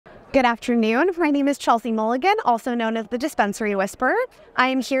Good afternoon. My name is Chelsea Mulligan, also known as the Dispensary Whisperer. I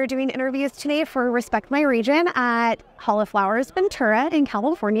am here doing interviews today for Respect My Region at Hall of Flowers, Ventura in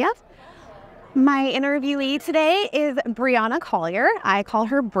California. My interviewee today is Breanna Collier. I call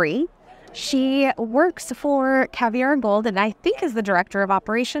her Bree. She works for Caviar Gold and I think is the Director of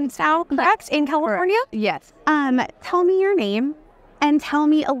Operations now, correct? In California? Correct. Yes. Tell me your name and tell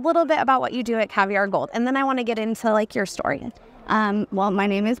me a little bit about what you do at Caviar Gold. And then I want to get into like your story. Well, my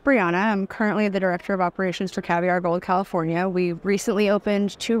name is Breanna. I'm currently the Director of Operations for Caviar Gold, California. We recently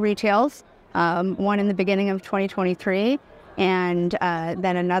opened 2 retails, one in the beginning of 2023, and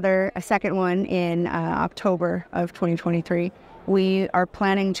then a second one in October of 2023. We are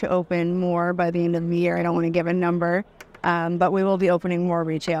planning to open more by the end of the year. I don't want to give a number, but we will be opening more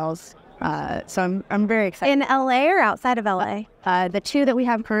retails. So I'm very excited. In LA or outside of LA? The 2 that we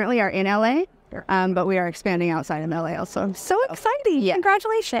have currently are in LA. But we are expanding outside of LA also. So exciting. Yeah.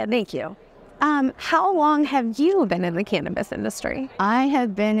 Congratulations. Thank you. How long have you been in the cannabis industry? I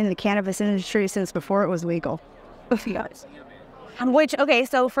have been in the cannabis industry since before it was legal. Okay,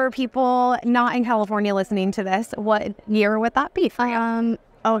 so for people not in California listening to this, what year would that be?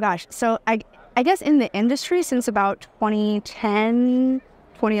 Oh gosh. So I guess in the industry since about 2010,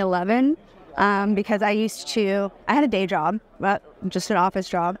 2011, because I had a day job, just an office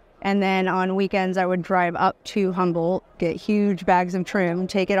job. And then on weekends, I would drive up to Humboldt, get huge bags of trim,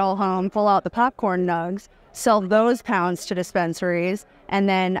 take it all home, pull out the popcorn nugs, sell those pounds to dispensaries, and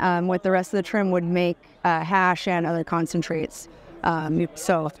then with the rest of the trim would make hash and other concentrates.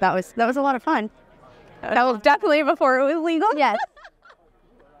 So that was a lot of fun. That was definitely before it was legal? Yes.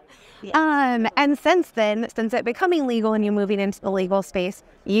 And since then, since it becoming legal and you moving into the legal space,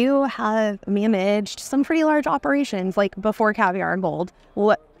 you have managed some pretty large operations, like before Caviar Gold.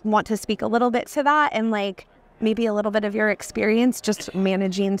 Want to speak a little bit to that and like maybe a little bit of your experience just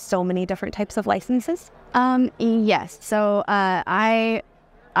managing so many different types of licenses? Yes. So I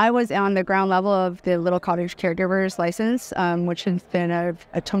was on the ground level of the Little Cottage Caregivers license, which has been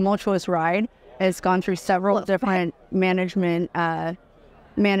a tumultuous ride. It's gone through several different management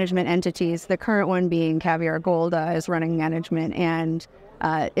entities. The current one being Caviar Gold is running management, and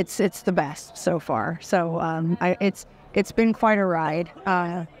it's the best so far. So it's been quite a ride,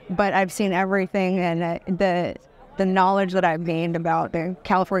 but I've seen everything, and the knowledge that I've gained about the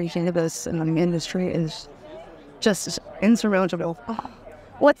California cannabis industry is just insurmountable.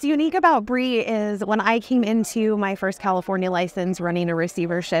 What's unique about Bree is when I came into my first California license running a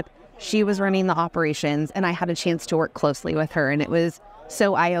receivership, she was running the operations, and I had a chance to work closely with her, and it was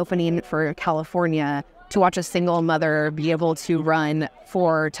so eye-opening for California to watch a single mother be able to run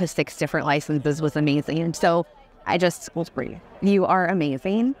 4 to 6 different licenses was amazing. And so you are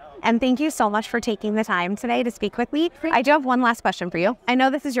amazing. And thank you so much for taking the time today to speak with me. I do have one last question for you. I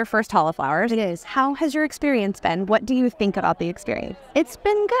know this is your first Hall of Flowers. It is. How has your experience been? What do you think about the experience? It's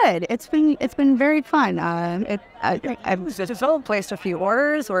been good. It's been very fun. I've placed a few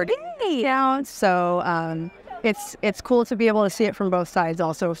orders or down. So it's cool to be able to see it from both sides.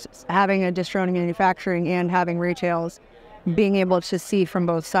 Also, having a distro manufacturing and having retails, being able to see from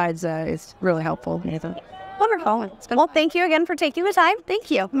both sides is really helpful. Wonderful. Well, thank you again for taking the time. Thank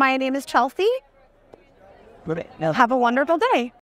you. My name is Chelsea. Have a wonderful day.